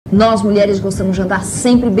Nós, mulheres, gostamos de andar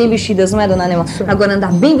sempre bem vestidas, não é, dona Neumann? Agora,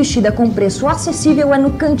 andar bem vestida com preço acessível é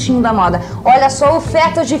no Cantinho da Moda. Olha só,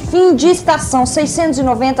 ofertas de fim de estação,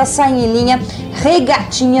 690, sainha em linha,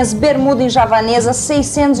 regatinhas, bermuda em javanesa,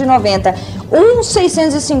 690.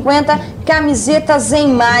 650, camisetas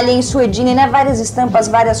em malha, em suedine, né? Várias estampas,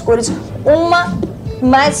 várias cores, uma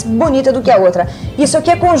mais bonita do que a outra. Isso aqui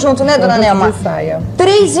é conjunto, né, dona Neumann? Saia.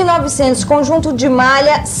 3.900, conjunto de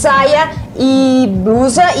malha, saia e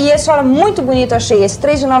blusa. E esse, olha, muito bonito, achei esse.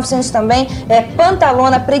 3.900 também, é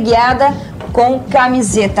pantalona preguiada com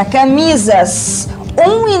camiseta. Camisas,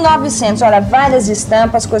 1.900, olha, várias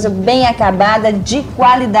estampas, coisa bem acabada, de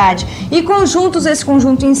qualidade. E conjuntos, esse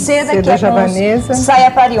conjunto em seda que é javanesa, saia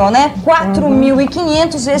parion, né?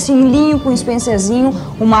 4.500, esse em linho com spencerzinho,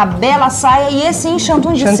 uma bela saia, e esse em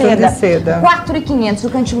chantum de seda. 4.500, o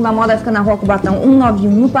Cantinho da Moda fica na Rua Cubatão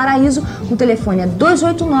 191, no Paraíso. O telefone é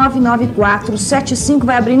 289-9475,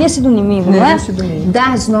 vai abrir nesse domingo, não é? Nesse domingo.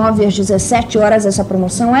 Das 9 às 17 horas, essa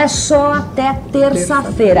promoção é só até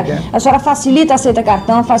terça-feira. A senhora facilita, aceita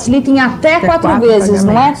cartão, facilita em até 4 vezes,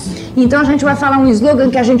 não é? Então a gente vai falar um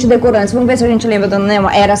slogan que a gente decorou antes. Vamos ver se a gente lembra, dona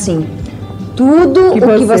Neumann. Era assim: tudo o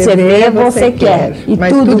que você vê, você quer. E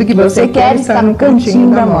tudo o que você quer está no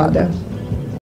Cantinho da Moda.